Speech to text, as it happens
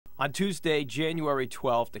On Tuesday, January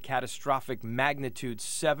 12th, a catastrophic magnitude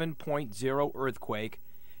 7.0 earthquake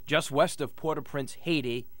just west of Port-au-Prince,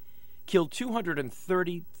 Haiti, killed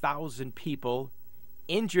 230,000 people,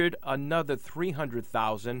 injured another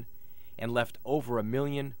 300,000, and left over 1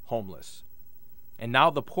 million homeless. And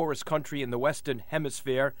now the poorest country in the Western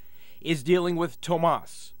Hemisphere is dealing with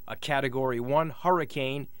Tomas, a Category 1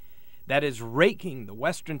 hurricane that is raking the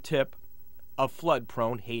western tip of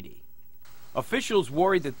flood-prone Haiti. Officials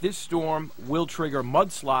worry that this storm will trigger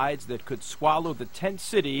mudslides that could swallow the tent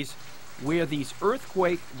cities where these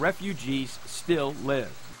earthquake refugees still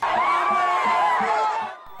live.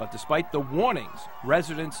 But despite the warnings,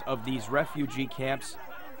 residents of these refugee camps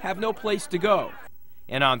have no place to go.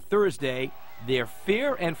 And on Thursday, their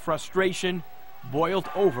fear and frustration boiled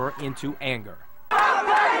over into anger.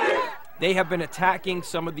 They have been attacking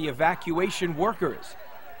some of the evacuation workers.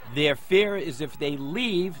 Their fear is if they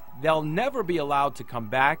leave, they'll never be allowed to come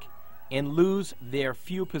back and lose their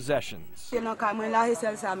few possessions.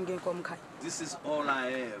 This is all I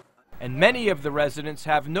have. And many of the residents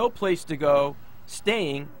have no place to go.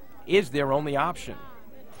 Staying is their only option.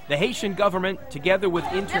 The Haitian government, together with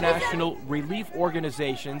international relief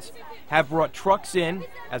organizations, have brought trucks in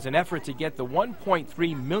as an effort to get the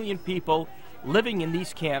 1.3 million people living in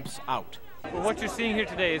these camps out. Well, what you're seeing here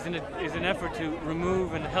today is an effort to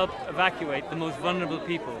remove and help evacuate the most vulnerable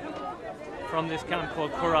people from this camp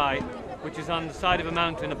called Korai, which is on the side of a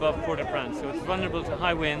mountain above Port-au-Prince. So it's vulnerable to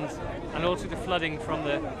high winds and also to flooding from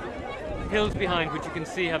the hills behind, which you can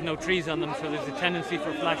see have no trees on them, so there's a tendency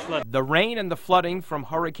for flash flood. The rain and the flooding from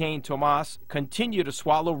Hurricane Tomas continue to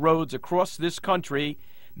swallow roads across this country,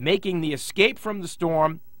 making the escape from the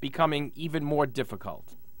storm becoming even more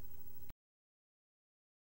difficult.